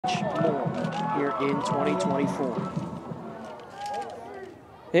more here in 2024.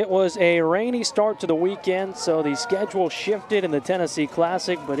 It was a rainy start to the weekend, so the schedule shifted in the Tennessee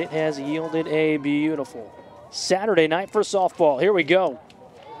Classic, but it has yielded a beautiful Saturday night for softball. Here we go.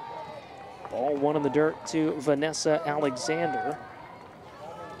 Ball one in the dirt to Vanessa Alexander.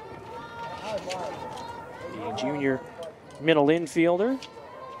 The junior middle infielder.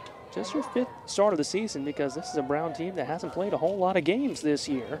 Just her 5th start of the season, because this is a Brown team that hasn't played a whole lot of games this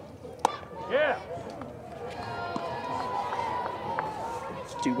year. Yeah.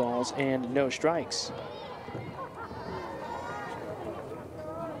 2 balls and no strikes.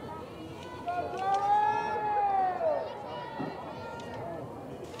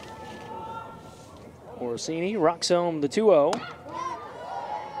 Orsini rocks home the 2-0.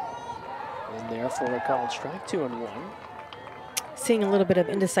 In there for a called strike, 2-1. Seeing a little bit of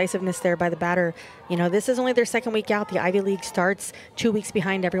indecisiveness there by the batter. You know, this is only their 2nd week out. The Ivy League starts 2 weeks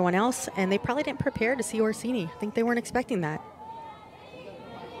behind everyone else, and they probably didn't prepare to see Orsini. I think they weren't expecting that.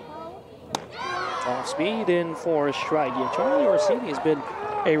 Off speed in for a strike. Yeah, Charlie Orsini has been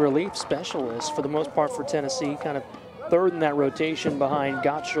a relief specialist for the most part for Tennessee, kind of 3rd in that rotation behind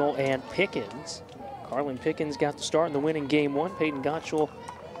Gottschall and Pickens. Carlin Pickens got the start in the win in game 1. Peyton Gottschall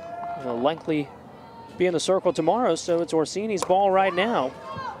will likely be in the circle tomorrow, so it's Orsini's ball right now.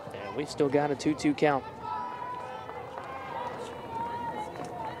 And we've still got a 2-2 count.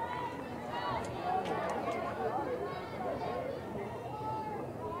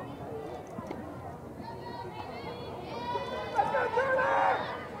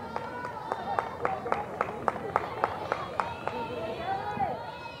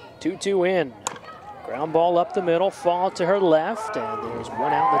 Two in. Ground ball up the middle, fall to her left, and there's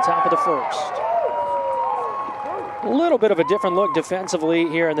one out in the top of the 1st. A little bit of a different look defensively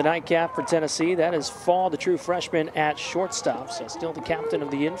here in the nightcap for Tennessee. That is Fall, the true freshman, at shortstop, so still the captain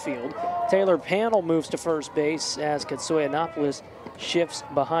of the infield. Taylor Panel moves to first base as Katsoyanopoulos shifts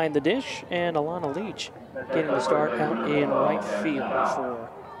behind the dish, and Alana Leach getting the start out in right field for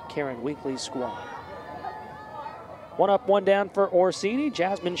Karen Weekly's squad. 1 up, 1 down for Orsini.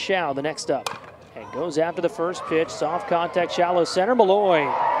 Jasmine Shao, the next up. And goes after the first pitch. Soft contact, shallow center. Malloy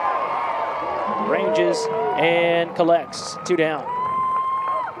ranges and collects. 2 down.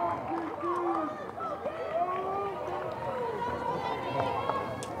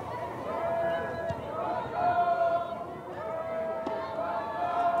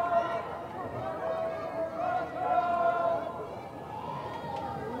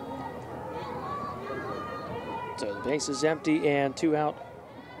 So the base is empty and 2 out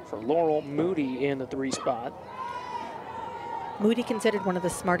for Laurel Moody in the 3 spot. Moody considered one of the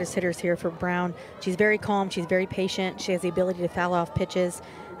smartest hitters here for Brown. She's very calm, she's very patient, she has the ability to foul off pitches.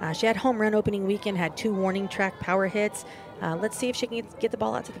 She had home run opening weekend, had 2 warning track power hits. Let's see if she can get the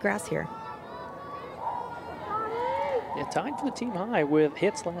ball out to the grass here. Yeah, tied for the team high with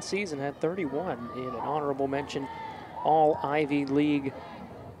hits last season, had 31 in an honorable mention All Ivy League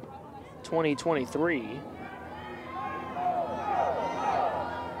 2023.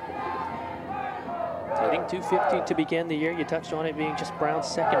 Hitting .250 to begin the year. You touched on it being just Brown's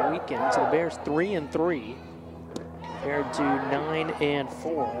 2nd weekend. So the Bears 3-3 compared to 9-4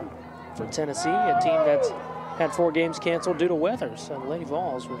 for Tennessee, a team that's had 4 games canceled due to weather. So the Lady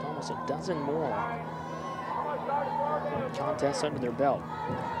Vols with almost a dozen more contests under their belt.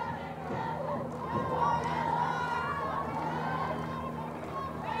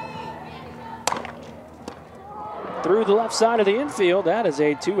 Through the left side of the infield, that is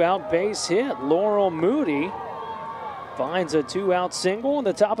a 2-out base hit. Laurel Moody finds a 2-out single in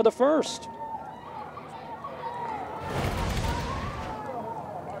the top of the 1st.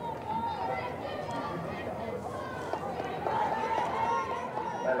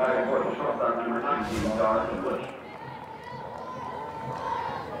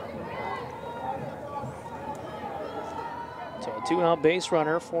 So a 2-out base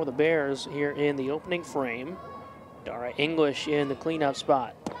runner for the Bears here in the opening frame. Dara English in the cleanup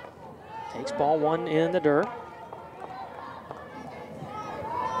spot. Takes ball 1 in the dirt.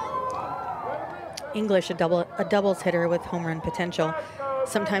 English, a doubles hitter with home run potential.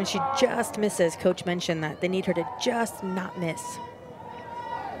 Sometimes she just misses. Coach mentioned that they need her to just not miss.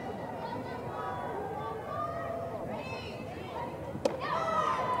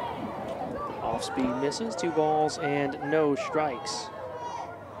 Off speed misses, 2 balls and no strikes.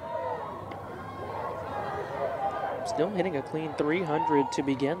 Still hitting a clean .300 to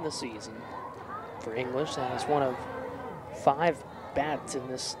begin the season for English. That is one of 5 bats in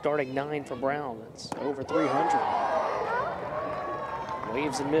this starting 9 for Brown. That's over .300.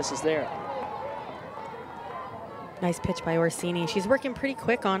 Waves and misses there. Nice pitch by Orsini. She's working pretty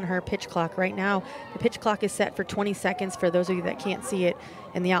quick on her pitch clock right now. The pitch clock is set for 20 seconds. For those of you that can't see it,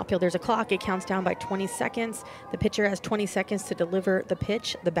 in the outfield there's a clock. It counts down by 20 seconds. The pitcher has 20 seconds to deliver the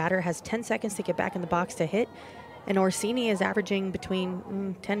pitch. The batter has 10 seconds to get back in the box to hit. And Orsini is averaging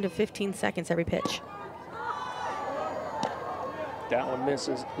between 10 to 15 seconds every pitch. That one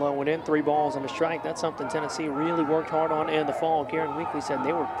misses, low and in, 3 balls and a strike. That's something Tennessee really worked hard on in the fall. Karen Weekly said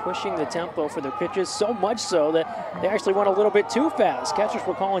they were pushing the tempo for their pitches, so much so that they actually went a little bit too fast. Catchers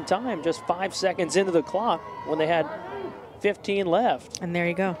were calling time just 5 seconds into the clock when they had 15 left. And there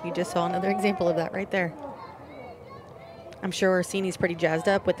you go. You just saw another example of that right there. I'm sure Orsini's pretty jazzed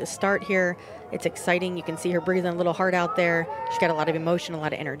up with the start here. It's exciting. You can see her breathing a little hard out there. She's got a lot of emotion, a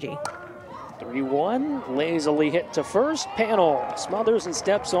lot of energy. 3-1, lazily hit to first. Panel smothers and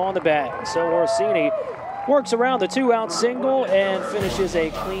steps on the bag. So Orsini works around the 2-out single and finishes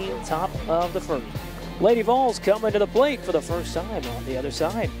a clean top of the first. Lady Vols coming to the plate for the first time on the other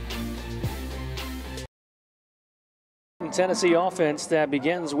side. Tennessee offense that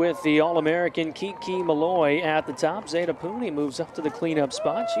begins with the All-American Kiki Malloy at the top. Zeta Pooney moves up to the cleanup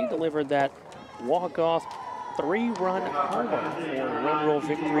spot. She delivered that walk-off 3-run homer for a run rule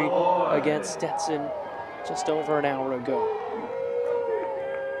victory against Stetson just over an hour ago.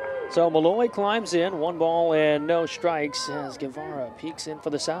 So Malloy climbs in, 1 ball and no strikes as Guevara peeks in for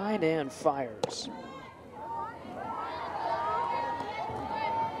the side and fires.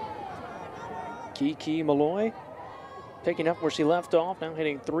 Kiki Malloy picking up where she left off, now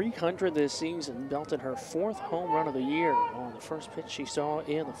hitting 300 this season, belted her 4th home run of the year on the first pitch she saw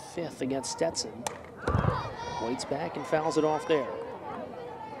in the 5th against Stetson. Waits back and fouls it off there.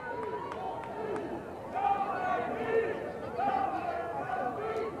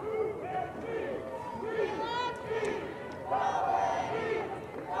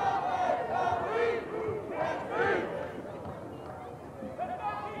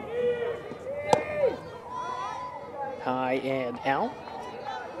 High and out.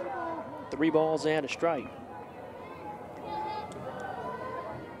 3 balls and a strike.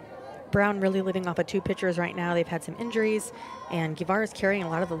 Brown really living off of 2 pitchers right now. They've had some injuries, and Guevara's carrying a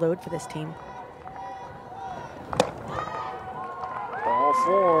lot of the load for this team. Ball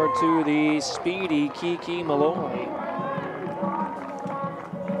 4 to the speedy Kiki Malloy.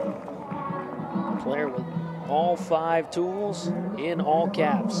 Player with all 5 tools in all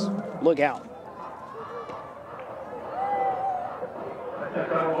caps. Look out.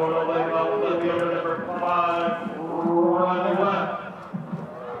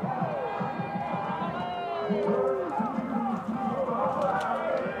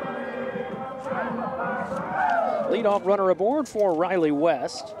 Leadoff runner aboard for Riley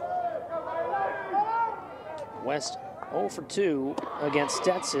West. West 0 for 2 against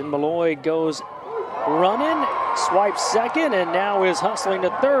Stetson. Malloy goes running, swipes second, and now is hustling to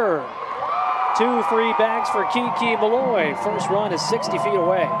third. 2-3 bags for Kiki Malloy. First run is 60 feet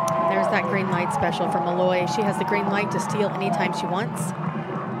away. There's that green light special for Malloy. She has the green light to steal anytime she wants.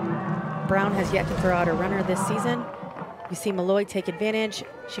 Brown has yet to throw out a runner this season. You see Malloy take advantage.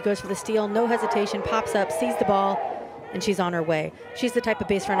 She goes for the steal, no hesitation, pops up, sees the ball, and she's on her way. She's the type of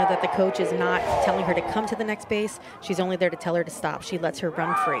base runner that the coach is not telling her to come to the next base. She's only there to tell her to stop. She lets her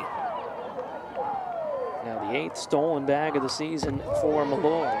run free. Now the 8th stolen bag of the season for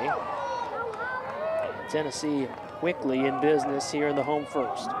Malloy. Tennessee quickly in business here in the home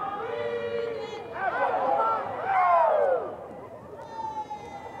first.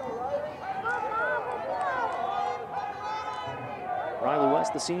 Riley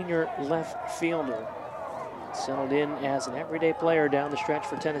West, the senior left fielder, settled in as an everyday player down the stretch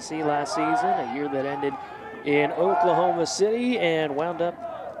for Tennessee last season, a year that ended in Oklahoma City and wound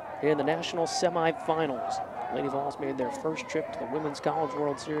up in the national semifinals. Lady Vols made their first trip to the Women's College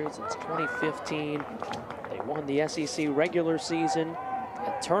World Series since 2015. They won the SEC regular season,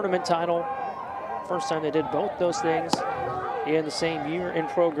 a tournament title. First time they did both those things in the same year in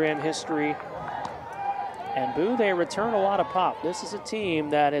program history. And Boo, they return a lot of pop. This is a team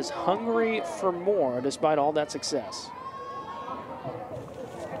that is hungry for more despite all that success.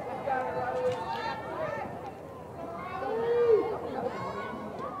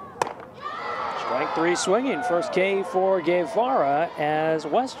 Strike 3 swinging. First K for Guevara as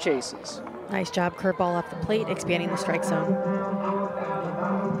West chases. Nice job, curveball off the plate, expanding the strike zone.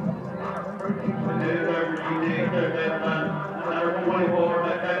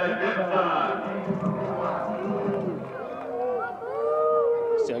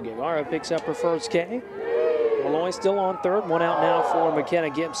 So Guevara picks up her first K. Malloy still on third, 1 out now for McKenna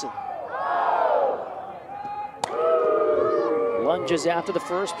Gibson. Lunges after the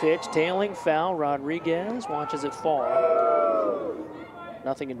first pitch, tailing foul. Rodriguez watches it fall.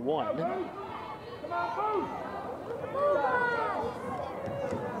 0-1.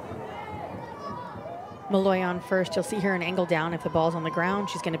 Malloy on first. You'll see her an angle down. If the ball's on the ground,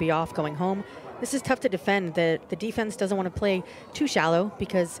 she's going to be off going home. This is tough to defend. The defense doesn't want to play too shallow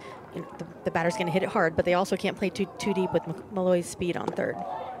because the batter's going to hit it hard, but they also can't play too deep with Malloy's speed on third.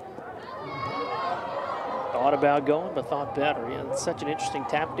 Thought about going, but thought better. Yeah, it's such an interesting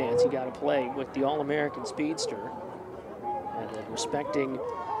tap dance you got to play with the All-American speedster. And then respecting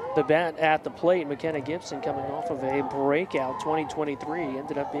the bat at the plate. McKenna Gibson coming off of a breakout 2023.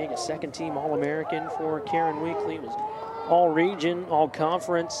 Ended up being a second-team All-American for Karen Weekly. It was all-region,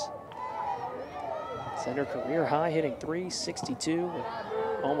 all-conference. Set her career high, hitting .362 with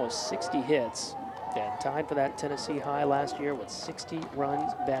almost 60 hits. And tied for that Tennessee high last year with 60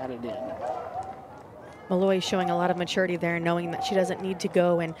 runs batted in. Malloy showing a lot of maturity there, knowing that she doesn't need to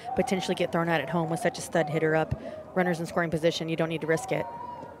go and potentially get thrown out at home with such a stud hitter up. Runners in scoring position, you don't need to risk it.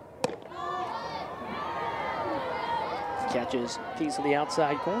 Catches piece of the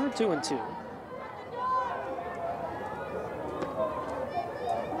outside corner, 2-2.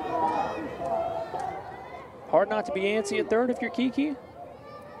 Hard not to be antsy at third if you're Kiki.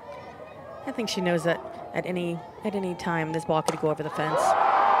 I think she knows that at any time this ball could go over the fence.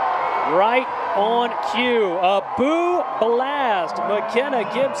 Right on cue, a boo blast. McKenna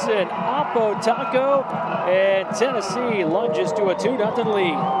Gibson, Oppo Taco, and Tennessee lunges to a 2-0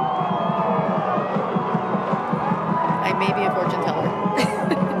 lead. I may be a fortune teller.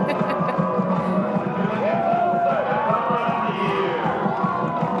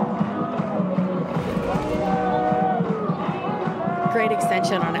 Great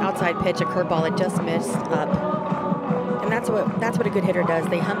extension on an outside pitch, a curveball that just missed up. And that's what a good hitter does.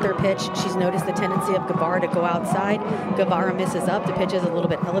 They hunt their pitch. She's noticed the tendency of Guevara to go outside. Guevara misses up. The pitch is a little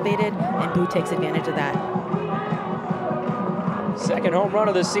bit elevated, and Boo takes advantage of that. Second home run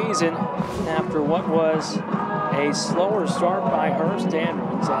of the season after what was a slower start by her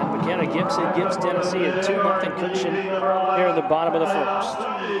standards. And McKenna Gibson gives Tennessee a 2-0 cushion here in the bottom of the first.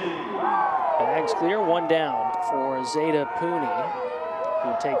 Bags clear, one down for Zeta Pooney,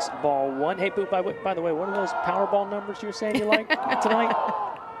 who takes ball one. Hey, Pooh, by the way, what are those Powerball numbers you were saying you like tonight?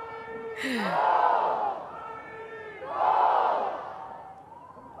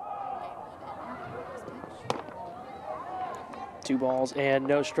 Two balls and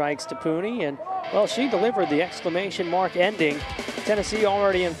no strikes to Pooney, and well, she delivered the exclamation mark ending. Tennessee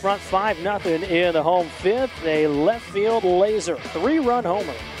already in front 5-0 in the home fifth. A left field laser, 3-run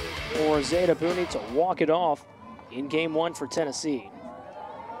homer for Zeta Pooney to walk it off in game one for Tennessee.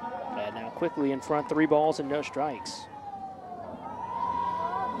 And now quickly in front, 3 balls and no strikes.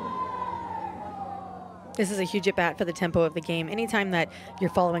 This is a huge at-bat for the tempo of the game. Anytime that you're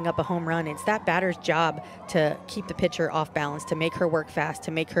following up a home run, it's that batter's job to keep the pitcher off balance, to make her work fast,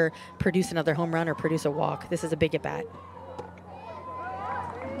 to make her produce another home run or produce a walk. This is a big at-bat.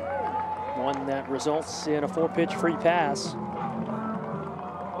 One that results in a 4-pitch free pass.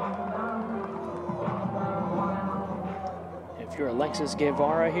 If you're Alexis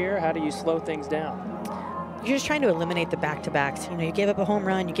Guevara here, how do you slow things down? You're just trying to eliminate the back-to-backs. You know, you give up a home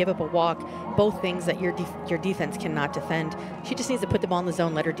run, you give up a walk, both things that your defense cannot defend. She just needs to put the ball in the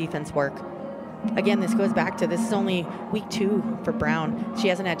zone, let her defense work. Again, this goes back to, this is only week 2 for Brown. She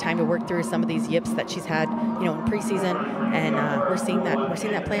hasn't had time to work through some of these yips that she's had, you know, in preseason, and we're seeing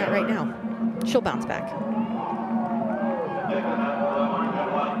that play out right now. She'll bounce back.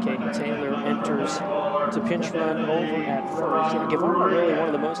 Katie Taylor enters to pinch run over at first. Yeah, Guevara really one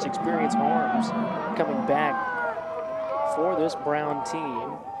of the most experienced arms coming back for this Brown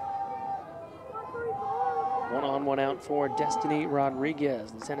team. 1 on, 1 out for Destiny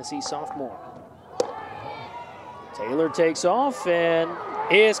Rodriguez, the Tennessee sophomore. Taylor takes off and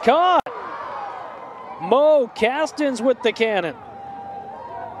is caught. Mo Castens with the cannon.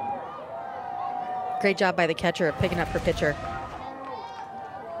 Great job by the catcher of picking up her pitcher.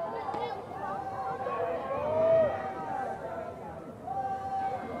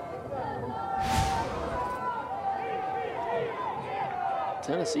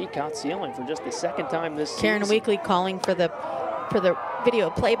 Tennessee caught ceiling for just the second time this season. Karen Weekly calling for the video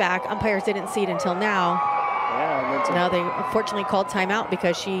playback. Umpires didn't see it until now. Yeah, now they unfortunately called timeout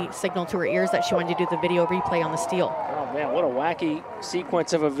because she signaled to her ears that she wanted to do the video replay on the steal. Oh man, what a wacky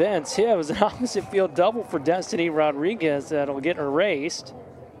sequence of events. Yeah, it was an opposite field double for Destiny Rodriguez that'll get erased.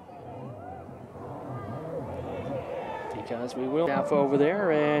 Because we will half over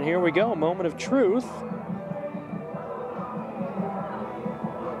there, and here we go, moment of truth.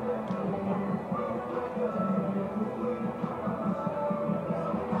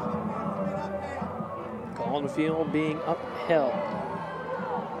 on the field being upheld.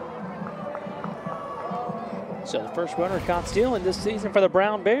 So the first runner caught stealing this season for the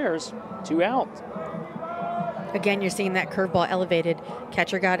Brown Bears. 2 out. Again, you're seeing that curveball elevated.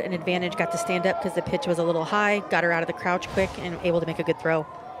 Catcher got an advantage, got to stand up because the pitch was a little high, got her out of the crouch quick and able to make a good throw.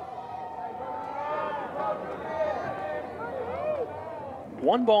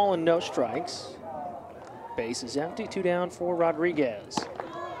 1 ball and no strikes. Base is empty, 2 down for Rodriguez.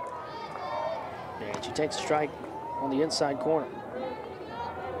 And she takes a strike on the inside corner.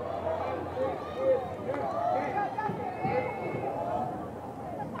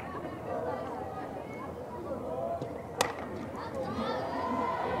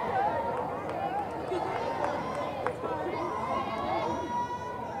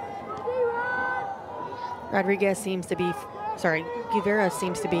 Rodriguez seems to be, Guevara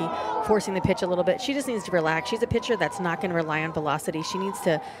seems to be forcing the pitch a little bit. She just needs to relax. She's a pitcher that's not going to rely on velocity. She needs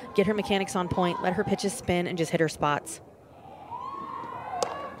to get her mechanics on point, let her pitches spin, and just hit her spots.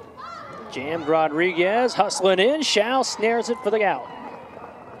 Jammed Rodriguez, hustling in. Shao snares it for the out.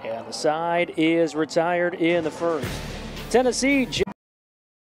 And the side is retired in the first. Tennessee.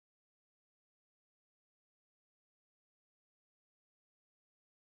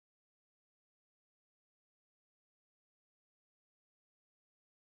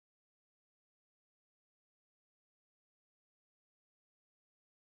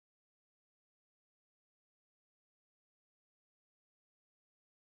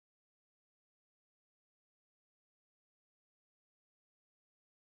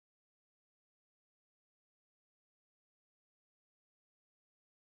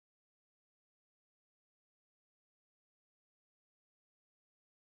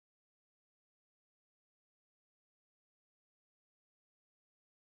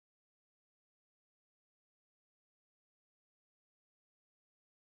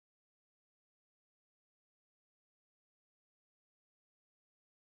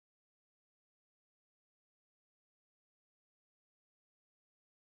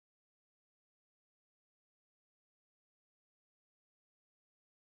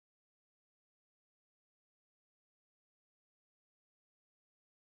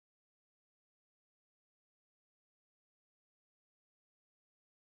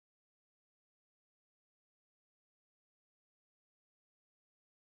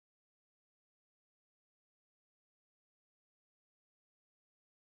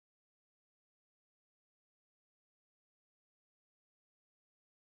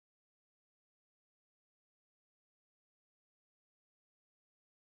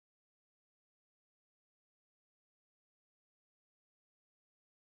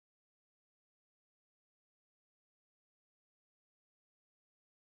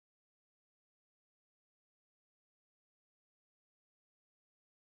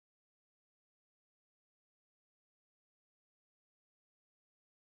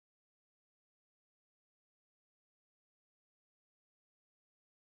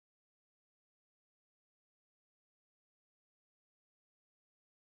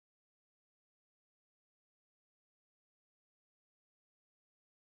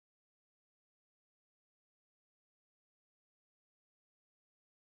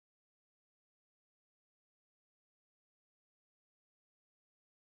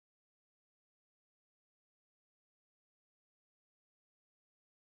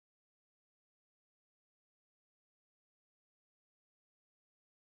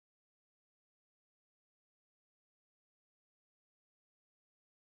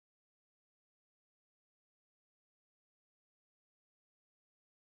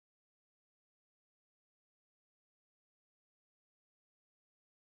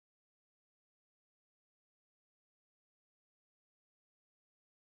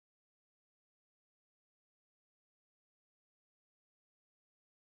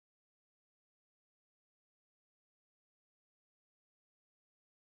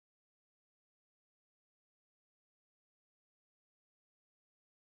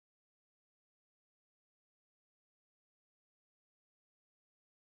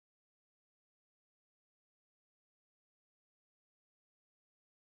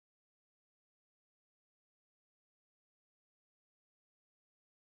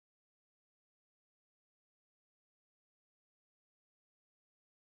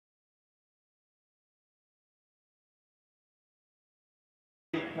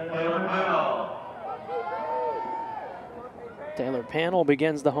 Taylor Panel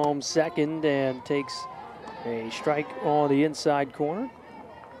begins the home second and takes a strike on the inside corner.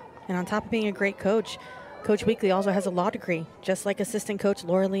 And on top of being a great coach, Coach Weekly also has a law degree, just like assistant coach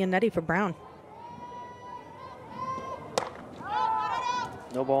Laura Leonetti for Brown.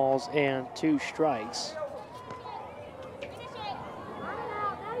 No balls and 2 strikes.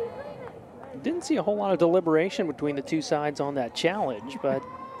 Didn't see a whole lot of deliberation between the two sides on that challenge, but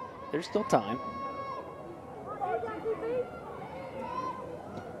there's still time.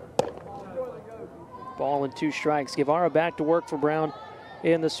 Ball and 2 strikes. Guevara back to work for Brown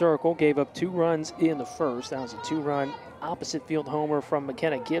in the circle. Gave up 2 runs in the first. That was a 2-run opposite field homer from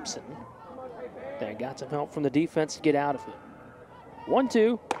McKenna Gibson. They got some help from the defense to get out of it.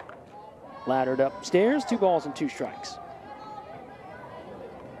 1-2. Laddered upstairs. 2 balls and 2 strikes.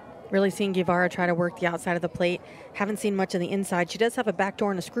 Really seeing Guevara try to work the outside of the plate. Haven't seen much on the inside. She does have a backdoor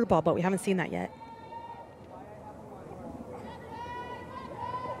and a screwball, but we haven't seen that yet.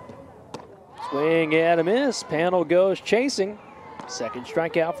 Swing and a miss. Panel goes chasing. Second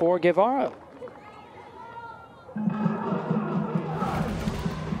strikeout for Guevara.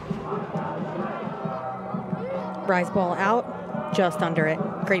 Rise ball out, just under it.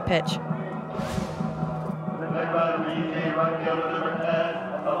 Great pitch.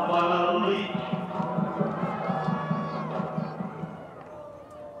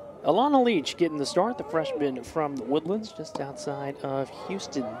 Alana Leach getting the start, the freshman from the Woodlands, just outside of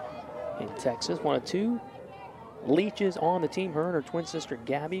Houston in Texas. One of 2 Leaches on the team, her and her twin sister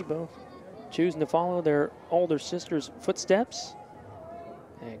Gabby, both choosing to follow their older sister's footsteps.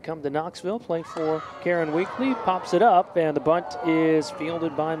 And come to Knoxville, play for Karen Weekly, pops it up, and the bunt is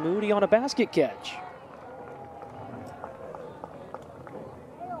fielded by Moody on a basket catch.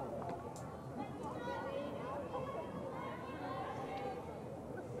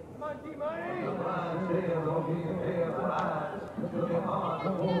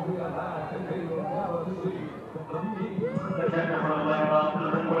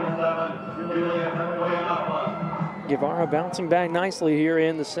 Guevara bouncing back nicely here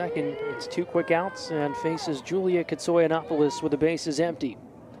in the second. It's 2 quick outs and faces Julia Katsoyanopoulos with the bases empty.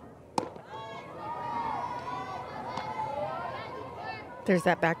 There's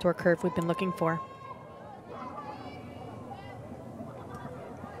that backdoor curve we've been looking for.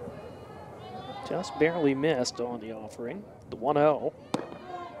 Just barely missed on the offering. The 1-0.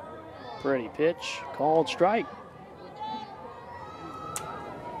 Pretty pitch, called strike.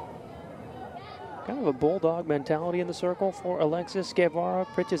 Kind of a bulldog mentality in the circle for Alexis Guevara.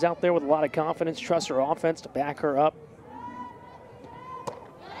 Pitches out there with a lot of confidence, trusts her offense to back her up.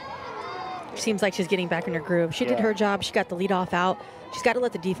 Seems like she's getting back in her groove. She did her job. She got the leadoff out. She's got to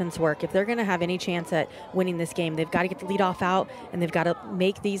let the defense work. If they're going to have any chance at winning this game, they've got to get the leadoff out, and they've got to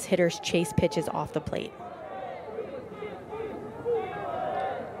make these hitters chase pitches off the plate.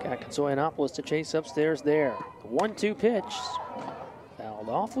 Got Katsoyanopoulos to chase upstairs there. The 1-2 pitch. Fouled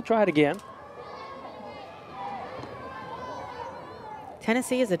off. We'll try it again.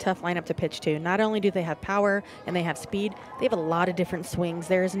 Tennessee is a tough lineup to pitch to. Not only do they have power and they have speed, they have a lot of different swings.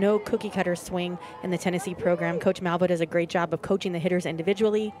 There is no cookie cutter swing in the Tennessee program. Coach Malva does a great job of coaching the hitters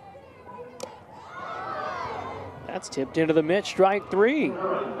individually. That's tipped into the mid, strike 3.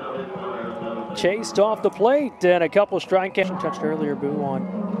 Chased off the plate and a couple strikeouts. Touched earlier, Boo,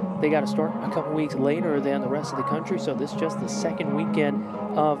 on they got to start a couple weeks later than the rest of the country, so this is just the second weekend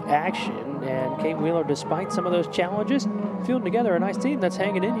of action. And Kate Wheeler, despite some of those challenges, fielding together a nice team that's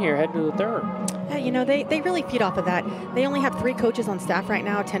hanging in here, heading to the 3rd. Yeah, you know, they really feed off of that. They only have 3 coaches on staff right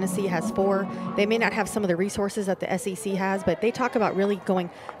now. Tennessee has 4. They may not have some of the resources that the SEC has, but they talk about really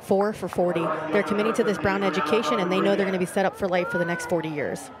going 4 for 40. They're committing to this Brown education, and they know they're going to be set up for life for the next 40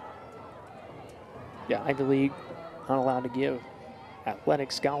 years. Yeah, Ivy League not allowed to give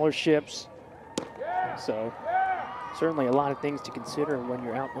athletic scholarships. So certainly a lot of things to consider when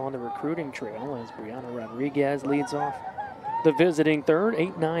you're out on the recruiting trail, as Brianna Rodriguez leads off the visiting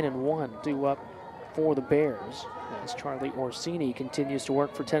 3rd. 8-9-1 due up for the Bears as Charlie Orsini continues to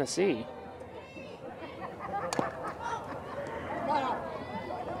work for Tennessee.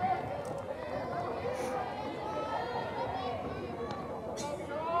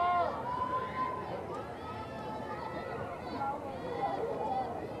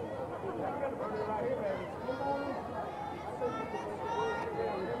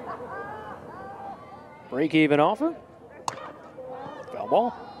 Break-even offer. Foul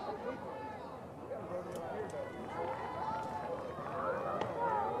ball.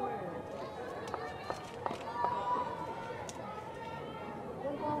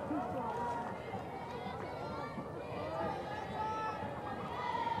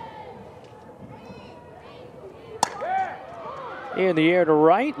 In the air to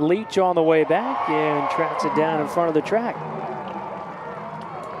right, Leach on the way back and tracks it down in front of the track.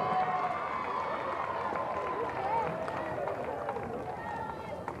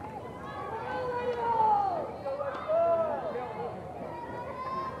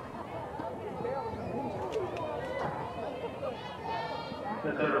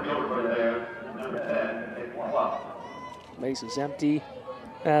 Base is empty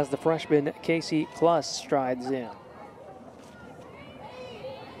as the freshman Casey Kluss strides in.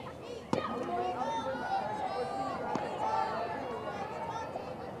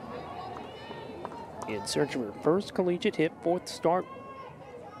 In search of her first collegiate hit, fourth start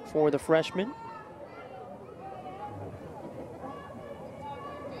for the freshman.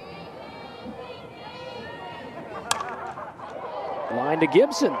 Line to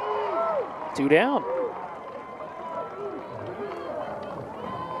Gibson. 2 down.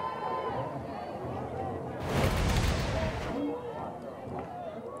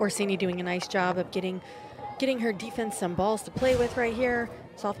 Orsini doing a nice job of getting her defense some balls to play with right here,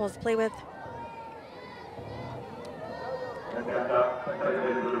 softballs to play with.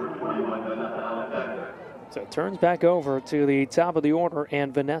 So it turns back over to the top of the order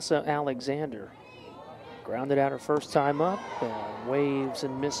and Vanessa Alexander. Grounded out her first time up, and waves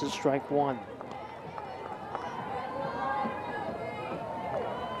and misses strike one.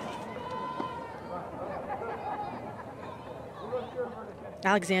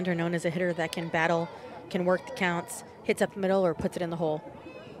 Alexander, known as a hitter that can battle, can work the counts, hits up the middle or puts it in the hole.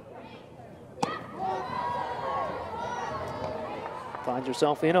 Finds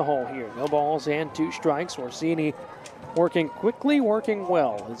herself in a hole here. No balls and 2 strikes. Orsini working quickly, working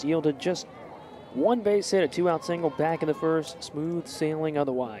well. Has yielded just 1 base hit, a 2-out single back in the first. Smooth sailing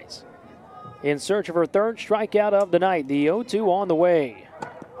otherwise. In search of her third strikeout of the night. The 0-2 on the way.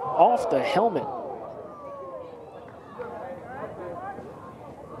 Off the helmet.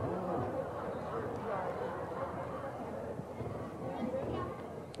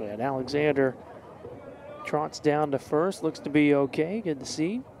 And Alexander trots down to first. Looks to be okay. Good to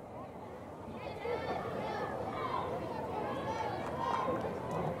see.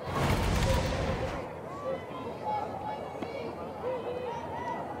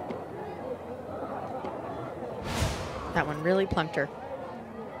 That one really plunked her.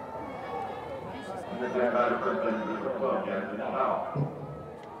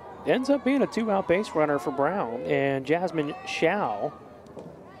 Ends up being a 2-out base runner for Brown, and Jasmine Shao.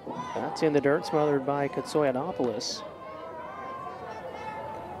 That's in the dirt, smothered by Katsoyanopoulos.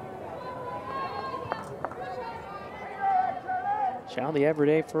 Shao, the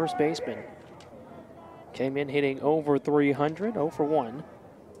everyday first baseman. Came in hitting over 300, 0 for 1.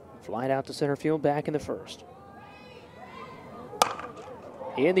 Flied out to center field back in the first.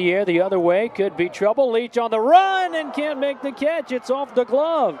 In the air the other way, could be trouble. Leach on the run and can't make the catch. It's off the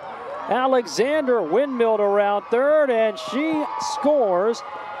glove. Alexander windmilled around third and she scores.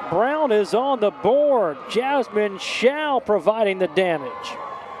 Brown is on the board. Jasmine Shao providing the damage.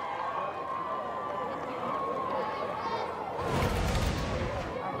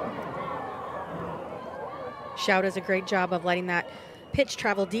 Shao does a great job of letting that pitch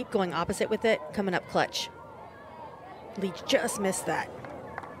travel deep, going opposite with it, coming up clutch. Leach just missed that.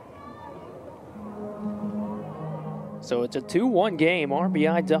 So it's a 2-1 game,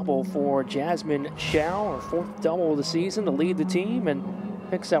 RBI double for Jasmine Shao, her 4th double of the season to lead the team, and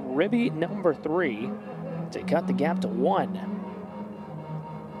picks up ribby number 3 to cut the gap to 1.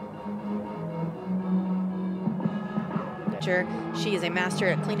 She is a master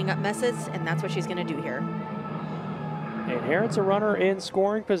at cleaning up messes, and that's what she's going to do here. Inherits a runner in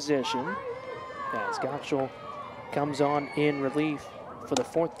scoring position as Gottschall comes on in relief for the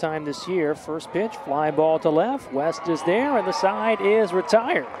 4th time this year. First pitch, fly ball to left. West is there, and the side is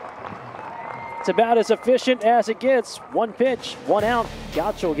retired. It's about as efficient as it gets. 1 pitch, 1 out.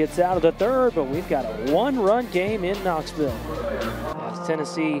 Gottschall gets out of the 3rd, but we've got a 1-run game in Knoxville. As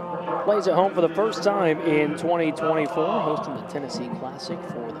Tennessee plays at home for the first time in 2024, hosting the Tennessee Classic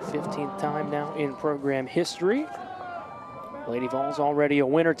for the 15th time now in program history. Lady Vols already a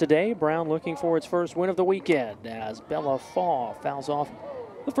winner today. Brown looking for its first win of the weekend as Bella Fall fouls off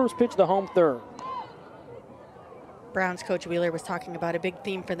the first pitch of the home 3rd. Brown's Coach Wheeler was talking about a big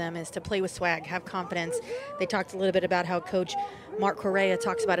theme for them is to play with swag, have confidence. They talked a little bit about how Coach Mark Correa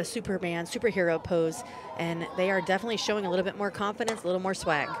talks about a Superman, superhero pose, and they are definitely showing a little bit more confidence, a little more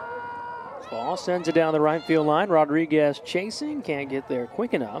swag. Ball sends it down the right field line. Rodriguez chasing, can't get there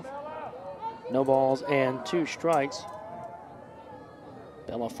quick enough. No balls and 2 strikes.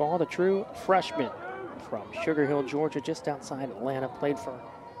 Bella Fall, the true freshman from Sugar Hill, Georgia, just outside Atlanta, played for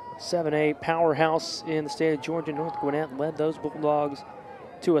 7A powerhouse in the state of Georgia. North Gwinnett led those Bulldogs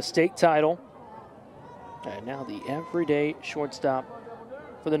to a state title. And now the everyday shortstop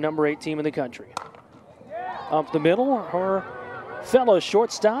for the number 8 team in the country. Up the middle, her fellow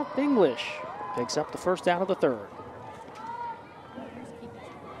shortstop, English, picks up the first out of the 3rd.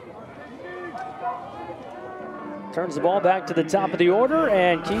 turns the ball back to the top of the order,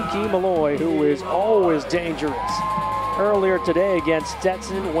 and Kiki Malloy, who is always dangerous. Earlier today against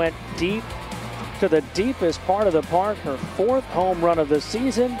Stetson, went deep to the deepest part of the park, her 4th home run of the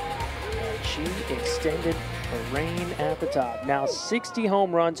season, and she extended her reign at the top. Now 60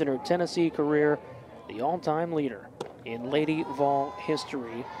 home runs in her Tennessee career, the all-time leader in Lady Vol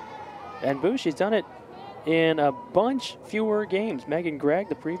history. And Boo, she's done it in a bunch fewer games. Megan Gregg,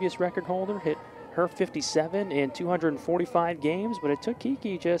 the previous record holder, hit her 57 in 245 games, but it took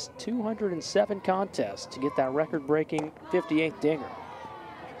Kiki just 207 contests to get that record-breaking 58th dinger.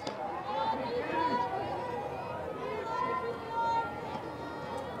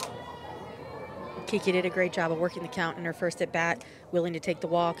 Kiki did a great job of working the count in her first at bat, willing to take the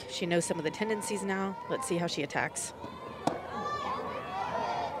walk. She knows some of the tendencies now. Let's see how she attacks.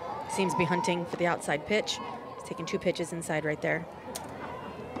 Seems to be hunting for the outside pitch. She's taking 2 pitches inside right there.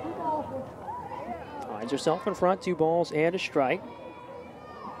 Finds herself in front, 2 balls and a strike.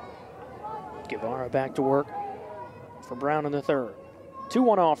 Guevara back to work for Brown in the 3rd.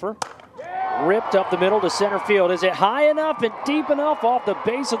 2-1 offer. Ripped up the middle to center field. Is it high enough and deep enough off the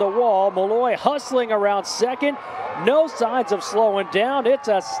base of the wall? Malloy hustling around second. No signs of slowing down. It's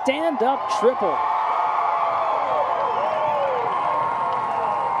a stand-up triple.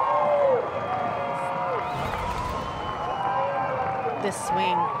 This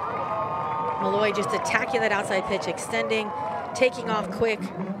swing. Malloy just attacking that outside pitch, extending, taking off quick,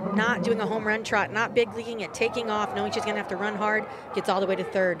 not doing a home run trot, not big leaguing it, taking off, knowing she's gonna have to run hard, gets all the way to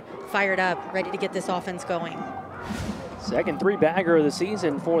 3rd, fired up, ready to get this offense going. Second 3-bagger of the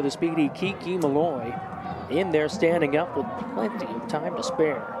season for the speedy Kiki Malloy. In there standing up with plenty of time to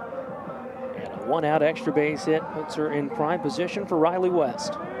spare. And a 1-out extra base hit puts her in prime position for Riley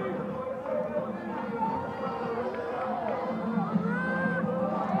West.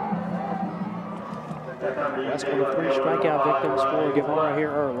 West, one of 3 strikeout victims for Guevara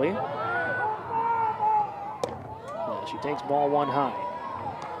here early. Yeah, she takes ball 1 high.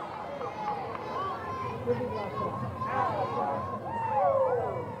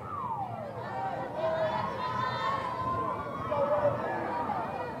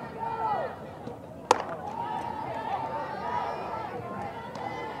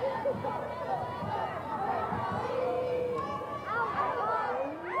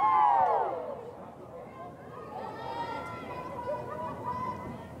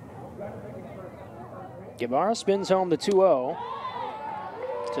 Guevara spins home the 2-0.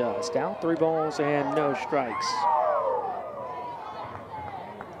 Just out, 3 balls and no strikes.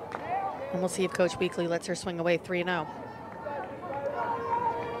 And we'll see if Coach Weekly lets her swing away 3-0.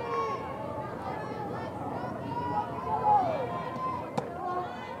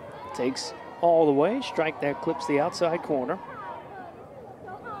 Takes all the way, strike that clips the outside corner.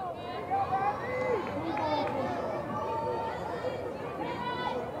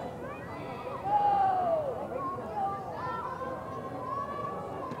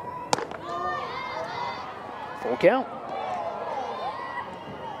 Full count.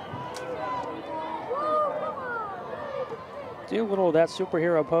 Do a little of that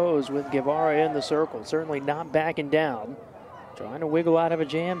superhero pose with Guevara in the circle. Certainly not backing down. Trying to wiggle out of a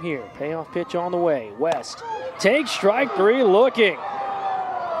jam here. Payoff pitch on the way. West takes strike 3 looking.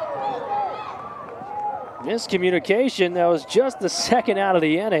 Miscommunication. That was just the 2nd out of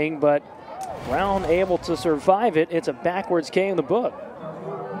the inning, but Brown able to survive it. It's a backwards K in the book.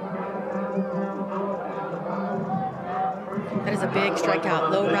 That is a big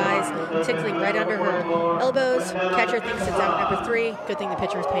strikeout, low rise, tickling right under her elbows. Catcher thinks it's out number 3. Good thing the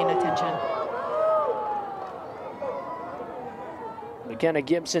pitcher is paying attention. McKenna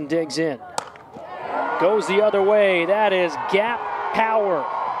Gibson digs in. Goes the other way. That is gap power.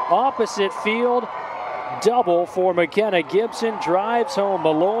 Opposite field. Double for McKenna Gibson. Drives home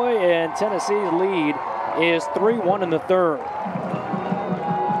Malloy, and Tennessee's lead is 3-1 in the 3rd.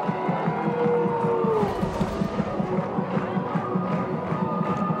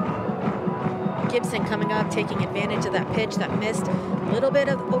 Gibson coming up, taking advantage of that pitch that missed a little bit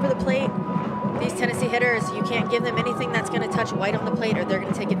of over the plate. These Tennessee hitters, you can't give them anything that's going to touch white on the plate or they're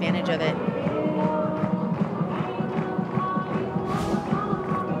going to take advantage of it.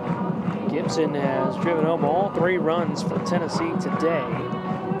 Gibson has driven home all 3 runs for Tennessee today.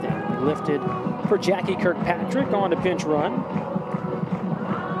 That will be lifted for Jackie Kirkpatrick on a pinch run.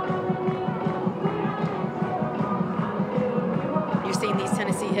 You're seeing these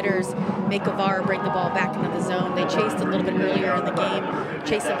Tennessee hitters make Guevara bring the ball back into the zone. They chased a little bit earlier in the game,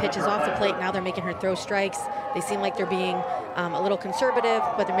 chased some pitches off the plate. Now they're making her throw strikes. They seem like they're being a little conservative,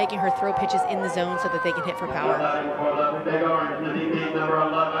 but they're making her throw pitches in the zone so that they can hit for power.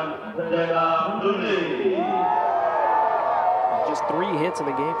 just 3 hits in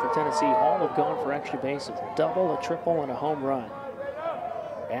the game for Tennessee. All have gone for extra bases. Double, a triple, and a home run.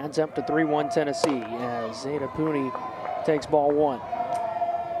 Adds up to 3-1 Tennessee as Zeta Pooney takes ball 1.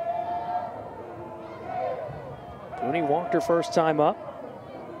 Pooney walked her first time up.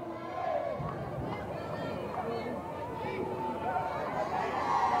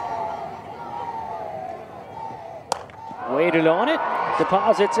 Waited on it,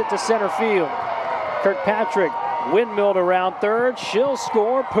 deposits it to center field. Kirkpatrick windmilled around third. She'll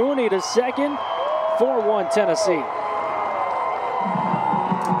score. Pooney to second. 4-1 Tennessee.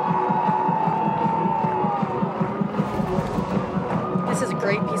 This is a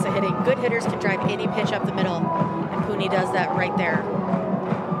great piece of hitting. Good hitters can drive any pitch up the middle, and Pooney does that right there.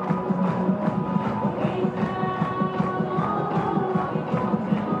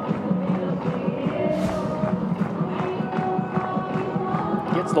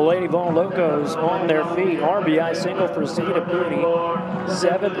 Gets the Lady Ball Locos on their feet. RBI single for Zeta Pooney.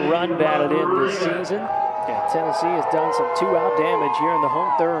 7th run batted in this season. And Tennessee has done some 2-out damage here in the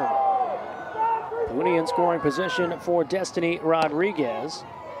home third. Pooney in scoring position for Destiny Rodriguez.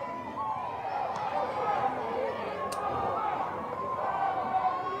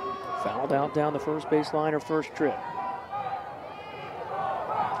 Fouled out down the first baseline her first trip.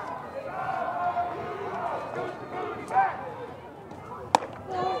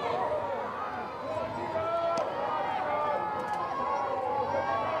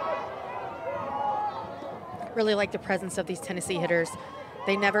 Really like the presence of these Tennessee hitters.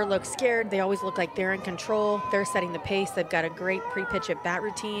 They never look scared. They always look like they're in control. They're setting the pace. They've got a great pre-pitch at bat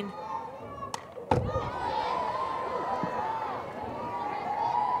routine.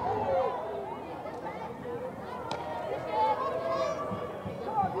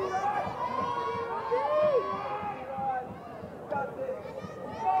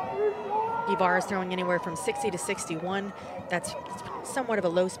 Guevara's throwing anywhere from 60 to 61. That's somewhat of a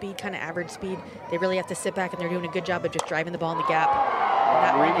low speed, kind of average speed. They really have to sit back, and they're doing a good job of just driving the ball in the gap.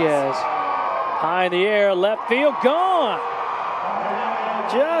 Rodriguez, high in the air, left field, gone.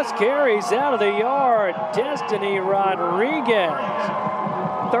 Just carries out of the yard, Destiny Rodriguez.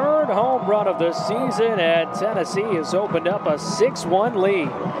 3rd home run of the season, and Tennessee has opened up a 6-1 lead.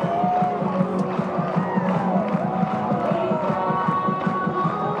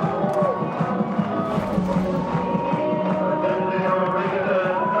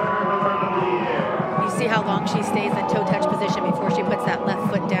 How long she stays in toe touch position before she puts that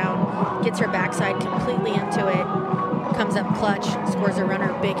left foot down, gets her backside completely into it, comes up clutch, scores a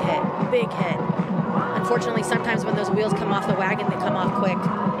runner, big hit, big hit. Unfortunately, sometimes when those wheels come off the wagon, they come off quick.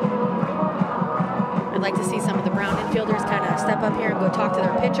 I'd like to see some of the Brown infielders kind of step up here and go talk to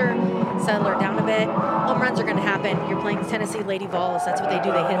their pitcher, settle her down a bit. Home runs are going to happen. You're playing Tennessee Lady Vols. That's what they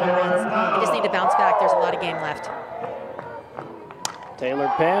do. They hit home runs. They just need to bounce back. There's a lot of game left.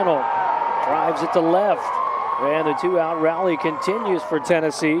 Tailored panel. Drives it to left, and the 2-out rally continues for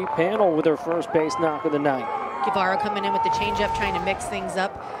Tennessee. Panel with her first base knock of the night. Guevara coming in with the changeup, trying to mix things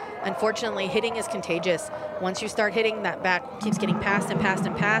up. Unfortunately, hitting is contagious. Once you start hitting, that bat keeps getting passed and passed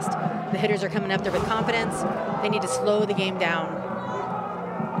and passed. The hitters are coming up there with confidence. They need to slow the game down.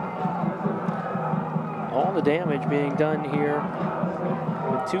 All the damage being done here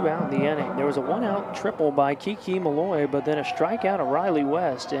with 2 out in the inning. There was a 1-out triple by Kiki Malloy, but then a strikeout of Riley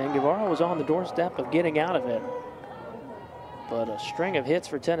West, and Guevara was on the doorstep of getting out of it. But a string of hits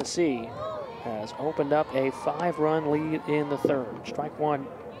for Tennessee has opened up a 5-run lead in the 3rd. Strike 1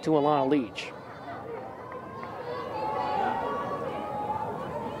 to Alana Leach.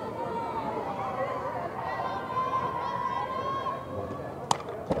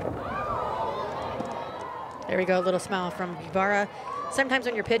 There we go, a little smile from Guevara. Sometimes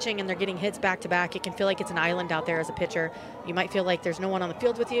when you're pitching and they're getting hits back-to-back, it can feel like it's an island out there as a pitcher. You might feel like there's no one on the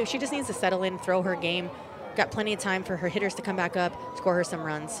field with you. She just needs to settle in, throw her game. Got plenty of time for her hitters to come back up, score her some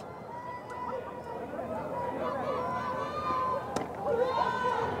runs.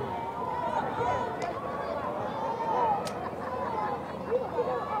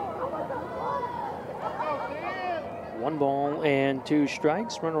 One ball and 2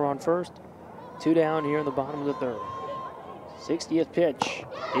 strikes. Runner on first. 2 down here in the bottom of the 3rd. 60th pitch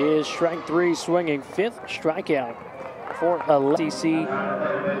is strike 3 swinging. 5th strikeout for SEC.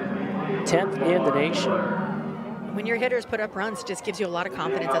 10th in the nation. When your hitters put up runs, it just gives you a lot of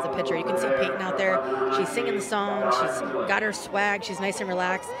confidence as a pitcher. You can see Peyton out there. She's singing the song. She's got her swag. She's nice and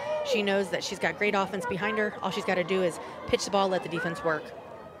relaxed. She knows that she's got great offense behind her. All she's got to do is pitch the ball, let the defense work.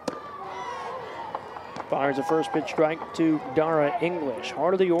 Fires a first pitch strike to Dara English.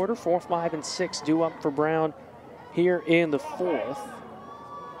 Heart of the order, 4, 5, and 6 due up for Brown here in the 4th.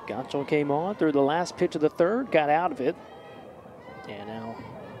 Gatchel came on through the last pitch of the 3rd, got out of it. And now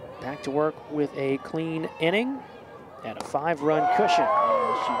back to work with a clean inning and a 5-run cushion.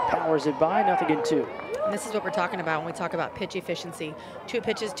 And she powers it by, nothing in 2. And this is what we're talking about when we talk about pitch efficiency. 2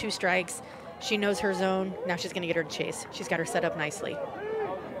 pitches, 2 strikes. She knows her zone. Now she's going to get her to chase. She's got her set up nicely.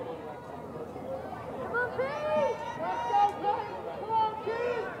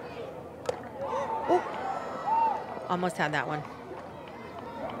 Ooh. Almost had that one.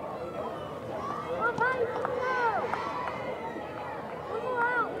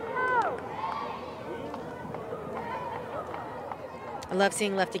 I love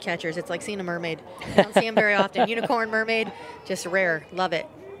seeing lefty catchers. It's like seeing a mermaid. You don't see them very often. Unicorn, mermaid, just rare. Love it.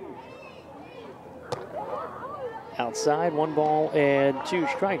 Outside, 1 ball and 2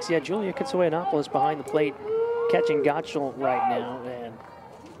 strikes. Yeah, Julia Kitsoyanopoulos behind the plate, catching Gottschall right now. And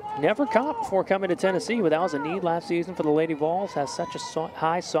never caught before coming to Tennessee, but that was a need last season for the Lady Vols. Has such a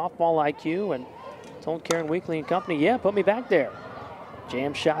high softball IQ, and told Karen Weekly and company, yeah, put me back there.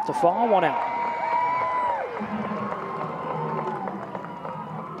 Jam shot to fall, 1 out.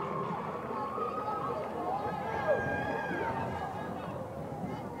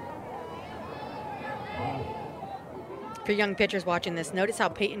 For young pitchers watching this, notice how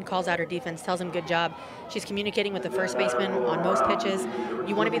Peyton calls out her defense, tells them good job. She's communicating with the first baseman on most pitches.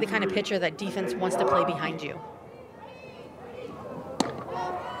 You want to be the kind of pitcher that defense wants to play behind you.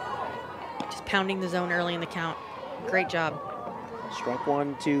 Just pounding the zone early in the count. Great job. Strike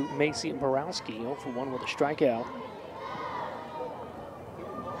 1 to Macy and Borowski, 0 for 1 with a strikeout.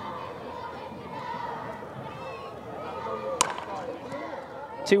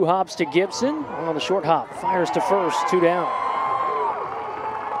 Two hops to Gibson on the short hop. Fires to first, 2 down.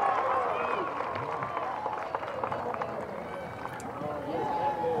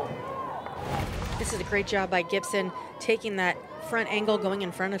 This is a great job by Gibson, taking that front angle, going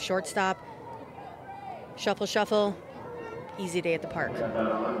in front of shortstop. Shuffle, shuffle. Easy day at the park.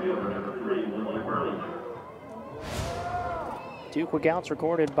 2 quick outs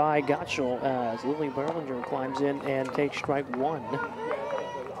recorded by Gottschall as Lily Berlinger climbs in and takes strike 1.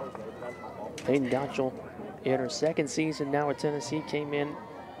 Peyton Gottschall in her 2nd season now at Tennessee, came in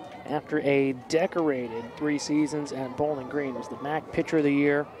after a decorated 3 seasons at Bowling Green. Was the MAC Pitcher of the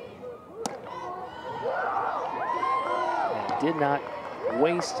Year. And did not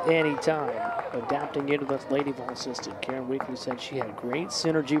waste any time adapting into this Lady Vol system. Karen Weekly said she had great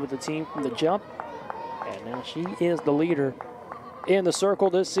synergy with the team from the jump, and now she is the leader in the circle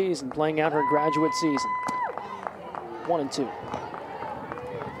this season, playing out her graduate season. 1 and 2.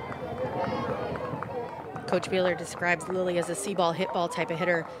 Coach Beeler describes Lily as a see-ball, hit-ball type of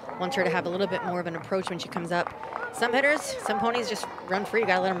hitter. Wants her to have a little bit more of an approach when she comes up. Some hitters, some ponies just run free. You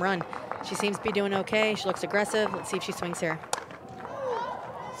gotta let them run. She seems to be doing okay. She looks aggressive. Let's see if she swings here.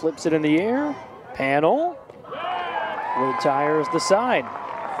 Flips it in the air. Panel. Retires the side.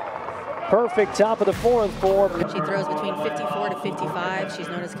 Perfect top of the 4th for. She throws between 54 to 55. She's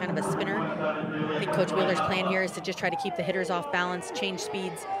known as kind of a spinner. I think Coach Wheeler's plan here is to just try to keep the hitters off balance, change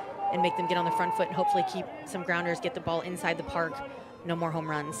speeds, and make them get on the front foot and hopefully keep some grounders, get the ball inside the park. No more home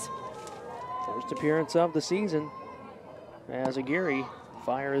runs. First appearance of the season as Aguirre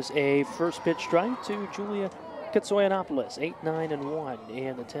fires a first pitch strike to Julia Kitsoyanopoulos. 8-9-1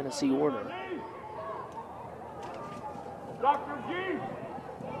 in the Tennessee order. Dr. G.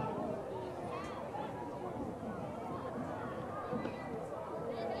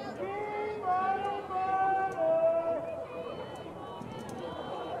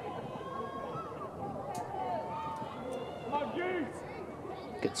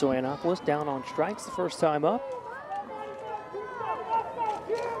 Kitsoyanopoulos down on strikes the first time up.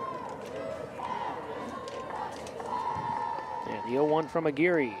 And the 0-1 from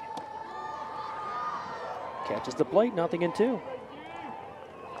Aguirre. Catches the plate, nothing in 2.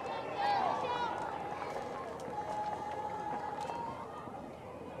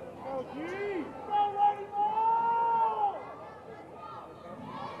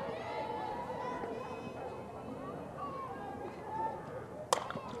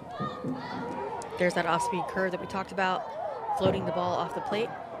 There's that off-speed curve that we talked about, floating the ball off the plate.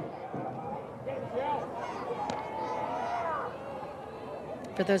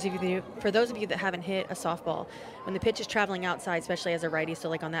 For those of you that haven't hit a softball, when the pitch is traveling outside, especially as a righty, so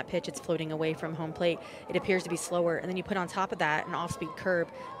like on that pitch, it's floating away from home plate, it appears to be slower. And then you put on top of that an off-speed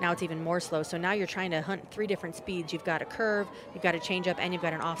curve, now it's even more slow. So now you're trying to hunt 3 different speeds. You've got a curve, you've got a changeup, and you've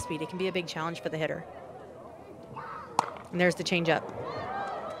got an off-speed. It can be a big challenge for the hitter. And there's the changeup.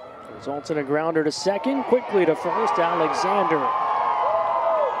 Results in a grounder to second, quickly to first, Alexander.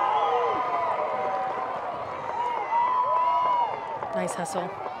 Nice hustle.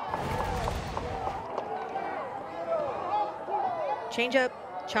 change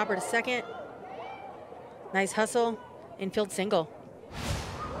up, chopper to second. Nice hustle, infield single.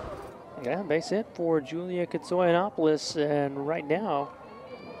 Yeah, base hit for Julia Katsoyanopoulos, and right now,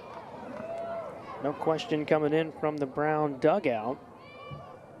 no question coming in from the Brown dugout.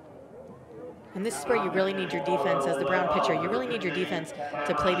 And this is where you really need your defense as the Brown pitcher. You really need your defense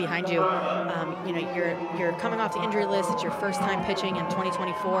to play behind you. You know, you're coming off the injury list. It's your first time pitching in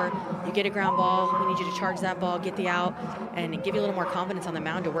 2024. You get a ground ball. We need you to charge that ball, get the out, and give you a little more confidence on the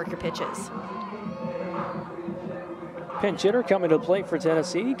mound to work your pitches. Pinch hitter coming to the plate for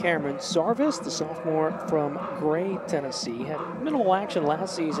Tennessee, Cameron Sarvis, the sophomore from Gray, Tennessee. Had minimal action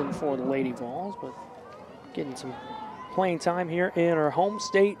last season for the Lady Vols, but getting some playing time here in her home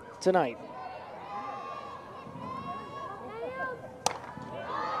state tonight.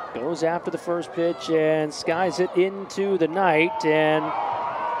 Goes after the first pitch and skies it into the night, and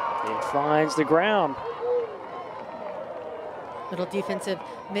it finds the ground. Little defensive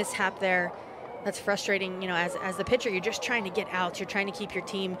mishap there. That's frustrating, you know, as the pitcher, you're just trying to get outs. You're trying to keep your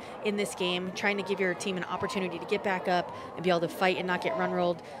team in this game, trying to give your team an opportunity to get back up and be able to fight and not get run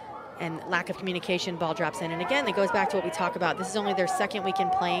rolled. And lack of communication, ball drops in. And again, it goes back to what we talk about. This is only their second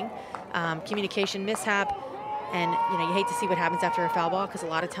weekend playing. Communication mishap. And, you know, you hate to see what happens after a foul ball because a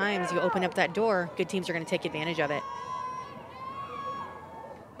lot of times you open up that door, good teams are going to take advantage of it.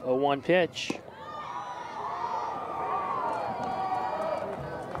 0-1 pitch.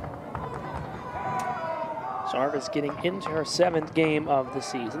 Sarvis getting into her 7th game of the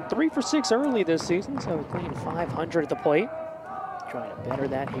season. 3 for 6 early this season, so clean 500 at the plate. Trying to better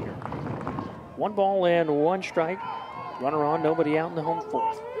that here. 1 ball and 1 strike. Runner on, nobody out in the home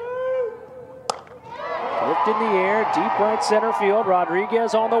 4th. Lift in the air, deep right center field.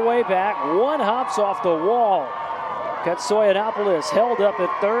 Rodriguez on the way back. 1 hops off the wall. Katsoyanopoulos held up at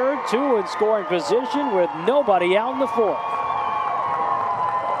 3rd, 2 in scoring position with nobody out in the 4th.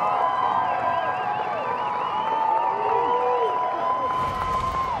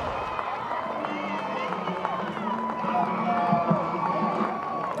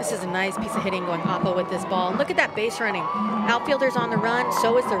 This is a nice piece of hitting going Oppo with this ball. Look at that base running. Outfielder's on the run,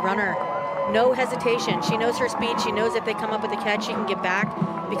 so is the runner. No hesitation. She knows her speed. She knows if they come up with a catch, she can get back.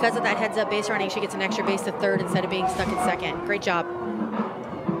 Because of that heads-up base running, she gets an extra base to 3rd instead of being stuck in 2nd. Great job.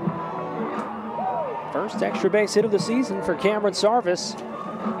 First extra base hit of the season for Cameron Sarvis.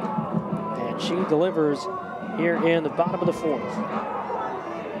 And she delivers here in the bottom of the 4th.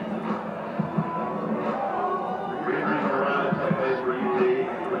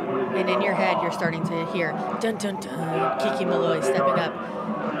 And in your head, you're starting to hear, dun, dun, dun, Kiki Malloy stepping up.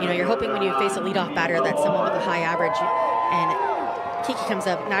 You know, you're hoping when you face a leadoff batter that's someone with a high average. And Kiki comes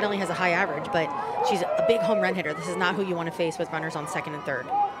up, not only has a high average, but she's a big home run hitter. This is not who you want to face with runners on 2nd and 3rd.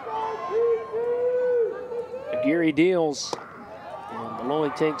 Aguirre deals, and Malloy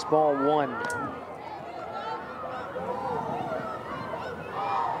takes ball 1.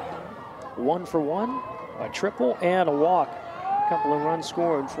 One for 1, a triple and a walk. A couple of runs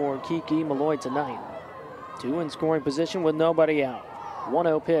scored for Kiki Malloy tonight. 2 in scoring position with nobody out.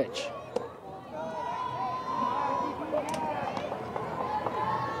 1-0 pitch.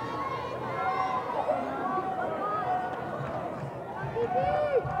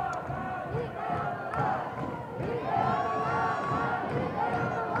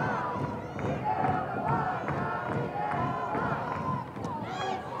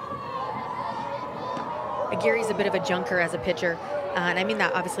 Aguirre's a bit of a junker as a pitcher, and I mean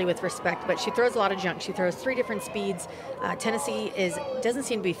that obviously with respect, but she throws a lot of junk. She throws 3 different speeds. Tennessee doesn't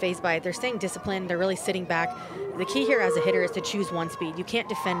seem to be fazed by it. They're staying disciplined. They're really sitting back. The key here as a hitter is to choose 1 speed. You can't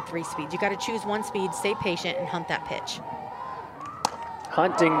defend 3 speeds. You got to choose 1 speed, stay patient, and hunt that pitch.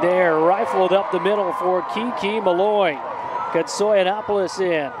 Hunting there, rifled up the middle for Kiki Malloy. Katsoyanopoulos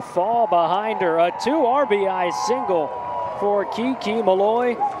in, fall behind her. A 2 RBI single for Kiki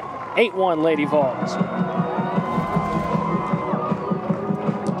Malloy. 8-1 Lady Vols.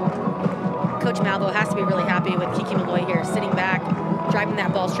 Coach Malvo has to be really happy with Kiki Malloy here, sitting back, driving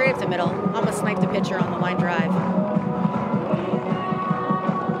that ball straight up the middle, almost sniped the pitcher on the line drive.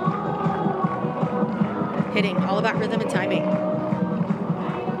 Hitting, all about rhythm and timing.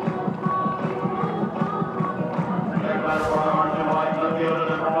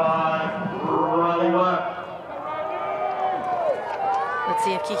 Let's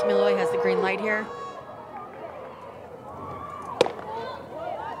see if Kiki Malloy has the green light here.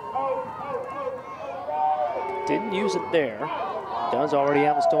 Didn't use it there. Does already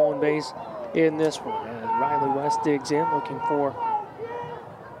have a stolen base in this one. And Riley West digs in, looking for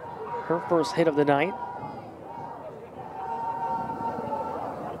her first hit of the night.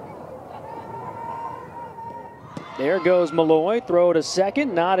 There goes Malloy, throw to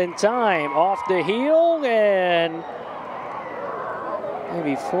second, not in time. Off the heel, and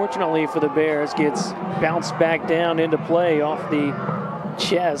maybe fortunately for the Bears, gets bounced back down into play off the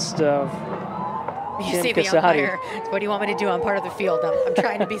chest of You see the umpire. What do you want me to do? I'm part of the field. I'm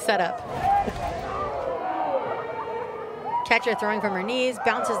trying to be set up. Catcher throwing from her knees,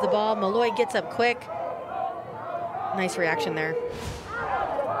 bounces the ball. Malloy gets up quick. Nice reaction there.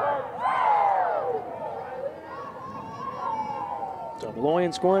 So Malloy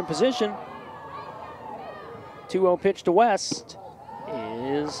in scoring position. 2-0 pitch to West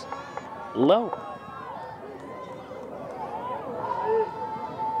is low.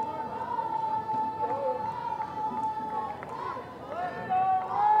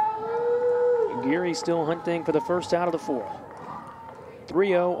 Geary still hunting for the first out of the fourth.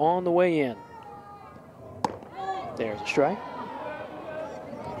 3-0 on the way in. There's a strike.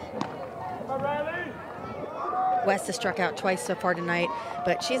 West has struck out twice so far tonight,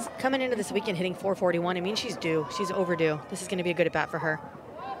 but she's coming into this weekend hitting .441. I mean, she's due. She's overdue. This is going to be a good at-bat for her.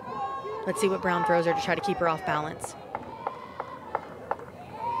 Let's see what Brown throws her to try to keep her off balance.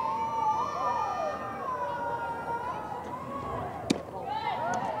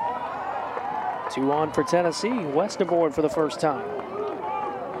 Two on for Tennessee. West aboard for the first time.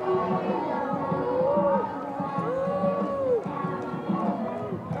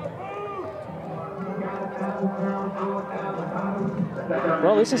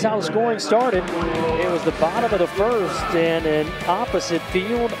 Well, this is how the scoring started. It was the bottom of the first and an opposite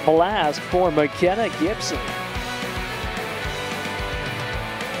field blast for McKenna Gibson.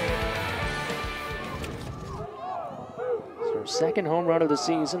 So her second home run of the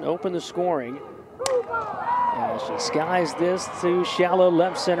season opened the scoring. As she skies this to shallow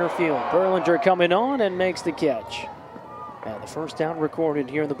left center field. Berlinger coming on and makes the catch. And the first down recorded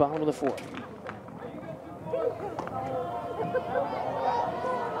here in the bottom of the fourth.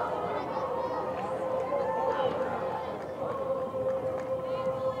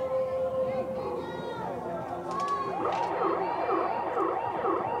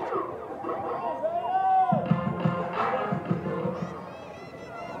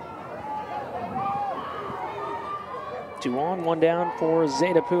 Two on, one down for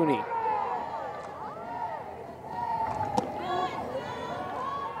Zeta Pooney.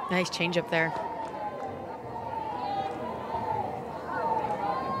 Nice changeup there.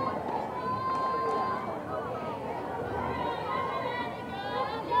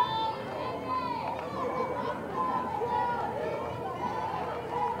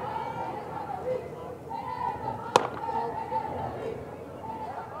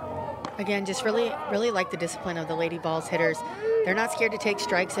 Again, just really like the discipline of the Lady Vols hitters. They're not scared to take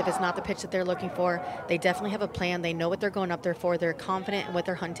strikes if it's not the pitch that they're looking for. They definitely have a plan. They know what they're going up there for. They're confident in what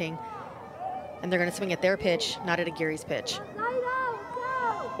they're hunting. And they're going to swing at their pitch, not at a Geary's pitch.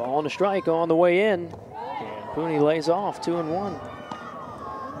 Ball and a strike on the way in. And Pooney lays off, 2-1.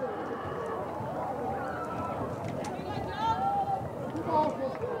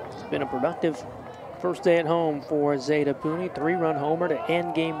 It's been a productive first day at home for Zeta Pooney. 3-run homer to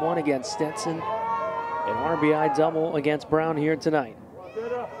end game one against Stetson. An RBI double against Brown here tonight.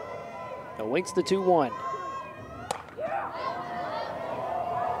 Awaits the 2-1.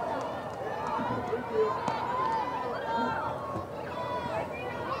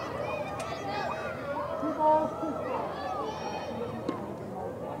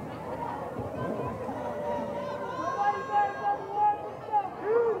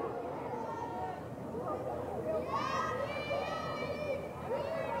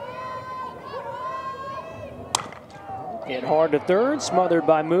 Hit hard to third, smothered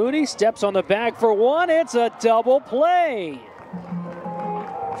by Moody. Steps on the bag for one. It's a double play.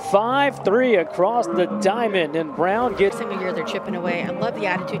 5-3 across the diamond, and Brown gets... Single year they're chipping away. I love the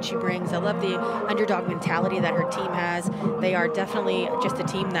attitude she brings. I love the underdog mentality that her team has. They are definitely just a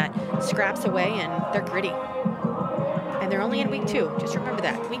team that scraps away, and they're gritty. And they're only in week 2. Just remember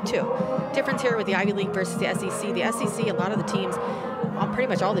that, week 2. Difference here with the Ivy League versus the SEC. The SEC, a lot of the teams, pretty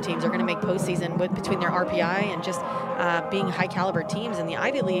much all the teams are going to make postseason between their RPI and just being high caliber teams. In the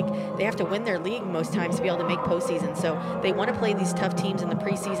Ivy League, they have to win their league most times to be able to make postseason. So they want to play these tough teams in the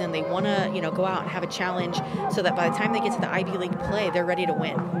preseason. They want to, go out and have a challenge so that by the time they get to the Ivy League play, they're ready to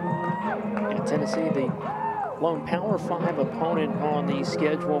win. And Tennessee, the lone Power 5 opponent on the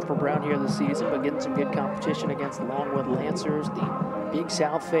schedule for Brown here this season, but getting some good competition against the Longwood Lancers, the Big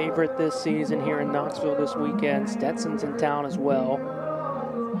South favorite this season here in Knoxville this weekend. Stetson's in town as well.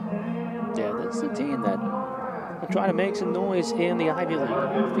 Yeah, that's the team that will try to make some noise in the Ivy League.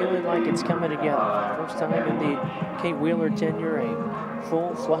 Feeling like it's coming together. First time in the Kate Wheeler tenure, a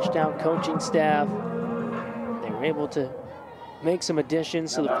full, flushed-out coaching staff. They They're able to make some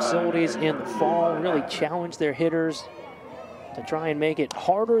additions to the facilities in the fall, really challenge their hitters to try and make it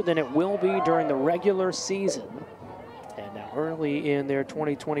harder than it will be during the regular season. And now early in their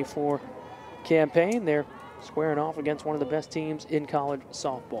 2024 campaign, they're squaring off against one of the best teams in college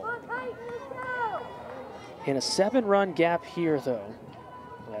softball. In a 7-run gap here, though,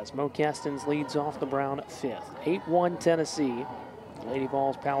 as Mo Castens leads off the Brown 5th. 8-1 Tennessee. The Lady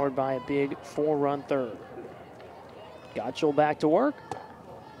Vols powered by a big 4-run third. Gotchel back to work.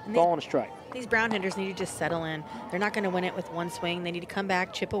 Ball and a strike. These Brown hitters need to just settle in. They're not going to win it with one swing. They need to come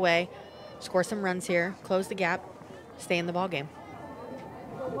back, chip away, score some runs here, close the gap, stay in the ball game.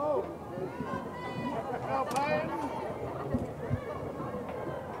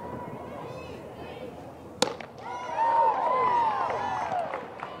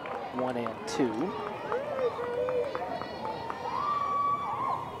 One and two.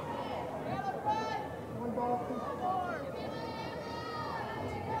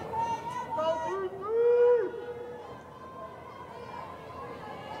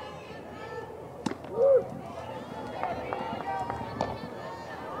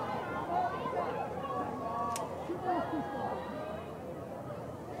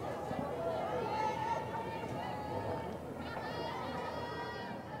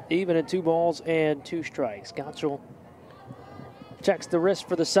 Even at 2 balls and 2 strikes. Gotchel checks the wrist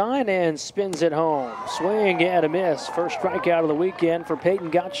for the sign and spins it home. Swing and a miss. First strikeout of the weekend for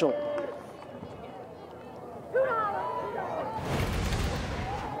Peyton Gotchel.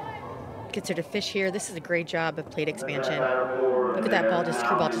 Gets her to fish here. This is a great job of plate expansion. Look at that ball, just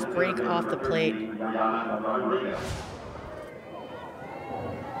screwball, just break off the plate.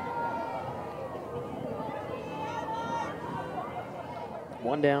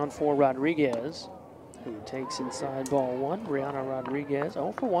 One down for Rodriguez, who takes inside ball 1. Brianna Rodriguez,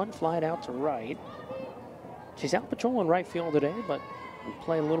 0 for 1, flied out to right. She's out patrolling right field today, but will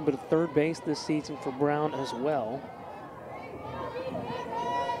play a little bit of third base this season for Brown as well.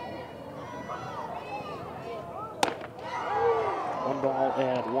 One ball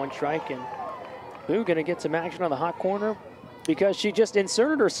and 1 strike, and Boo gonna get some action on the hot corner because she just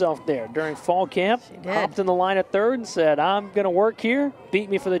inserted herself there during fall camp. She did. Hopped in the line at third and said, I'm going to work here, beat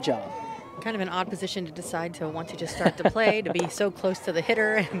me for the job. Kind of an odd position to decide to want to just start to play, to be so close to the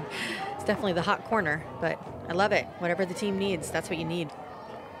hitter, and it's definitely the hot corner, but I love it. Whatever the team needs, that's what you need.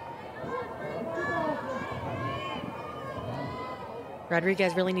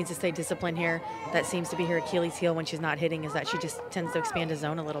 Rodriguez really needs to stay disciplined here. That seems to be her Achilles heel when she's not hitting, is that she just tends to expand the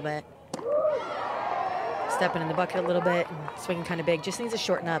zone a little bit. Stepping in the bucket a little bit and swinging kind of big. Just needs to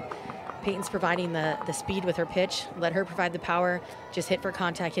shorten up. Peyton's providing the speed with her pitch. Let her provide the power. Just hit for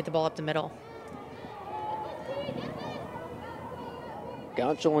contact, hit the ball up the middle.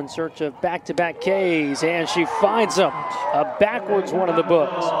 Gotchel in search of back-to-back Ks, and she finds them. A backwards one in the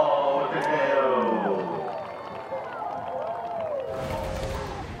books.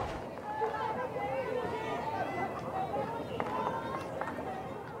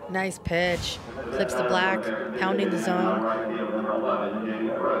 Nice pitch. Clips the black, pounding the zone.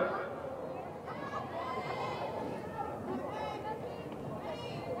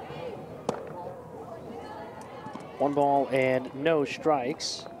 One ball and no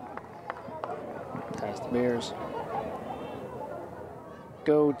strikes. As the Bears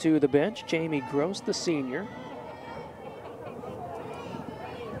go to the bench, Jamie Gross, the senior.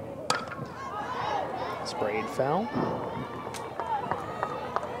 Sprayed foul.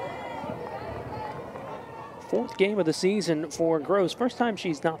 4th game of the season for Gross. First time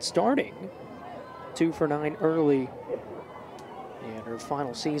she's not starting. 2 for 9 early in her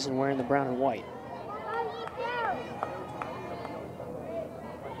final season wearing the brown and white.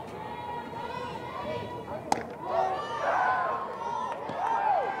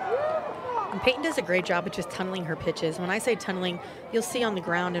 Peyton does a great job of just tunneling her pitches. When I say tunneling, you'll see on the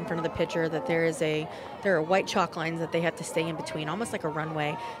ground in front of the pitcher that there are white chalk lines that they have to stay in between, almost like a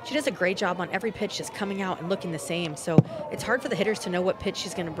runway. She does a great job on every pitch just coming out and looking the same. So it's hard for the hitters to know what pitch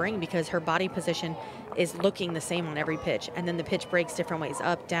she's going to bring because her body position is looking the same on every pitch. And then the pitch breaks different ways,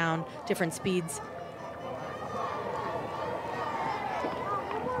 up, down, different speeds.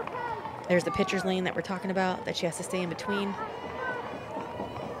 There's the pitcher's lane that we're talking about that she has to stay in between.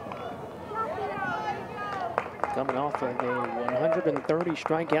 Coming off of a 130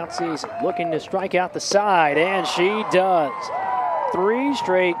 strikeout season, looking to strike out the side, and she does. 3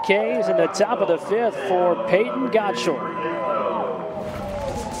 straight Ks in the top of the 5th for Peyton Gotchel.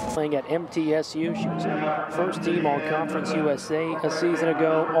 Playing at MTSU, she was first team All-Conference USA a season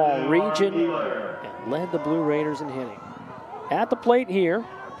ago, All-Region, and led the Blue Raiders in hitting. At the plate here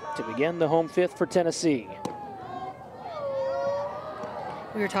to begin the home 5th for Tennessee.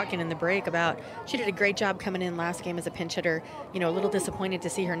 We were talking in the break about she did a great job coming in last game as a pinch hitter. You know, a little disappointed to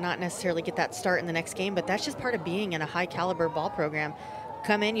see her not necessarily get that start in the next game, but that's just part of being in a high caliber ball program.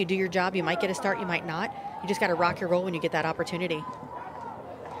 Come in, you do your job, you might get a start, you might not. You just got to rock your roll when you get that opportunity.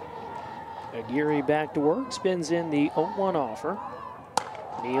 Aguirre back to work, spins in the 0-1 offer.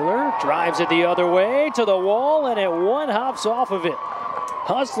 Mealer drives it the other way to the wall, and it one hops off of it.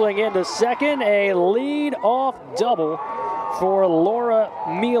 Hustling into second, a lead-off double for Laura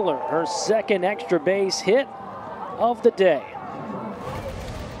Mealer, her second extra base hit of the day.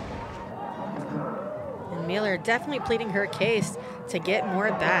 And Mealer definitely pleading her case to get more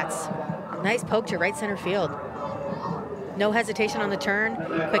at bats. Nice poke to right center field. No hesitation on the turn,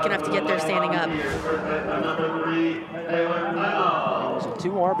 quick enough to get there standing up. It was a 2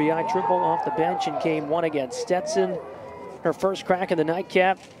 RBI triple off the bench in game 1 against Stetson. Her first crack in the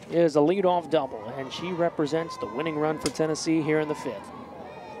nightcap is a leadoff double, and she represents the winning run for Tennessee here in the 5th.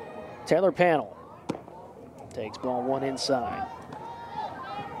 Taylor Panel takes ball 1 inside.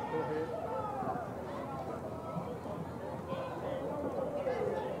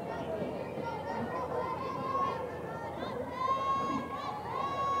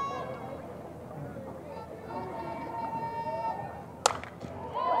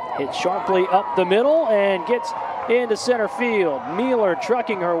 Hit sharply up the middle and gets into center field. Mealer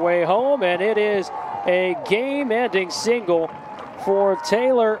trucking her way home, and it is a game-ending single for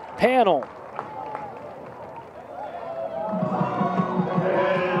Taylor Panel.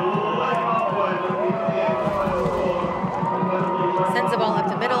 Sends the ball up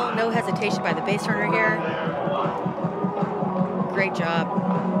the middle, no hesitation by the base runner here. Great job.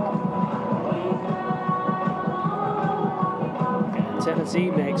 Tennessee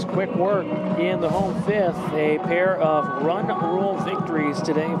makes quick work in the home 5th. A pair of run rule victories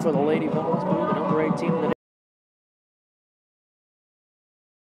today for the Lady Vols, the number 18 in the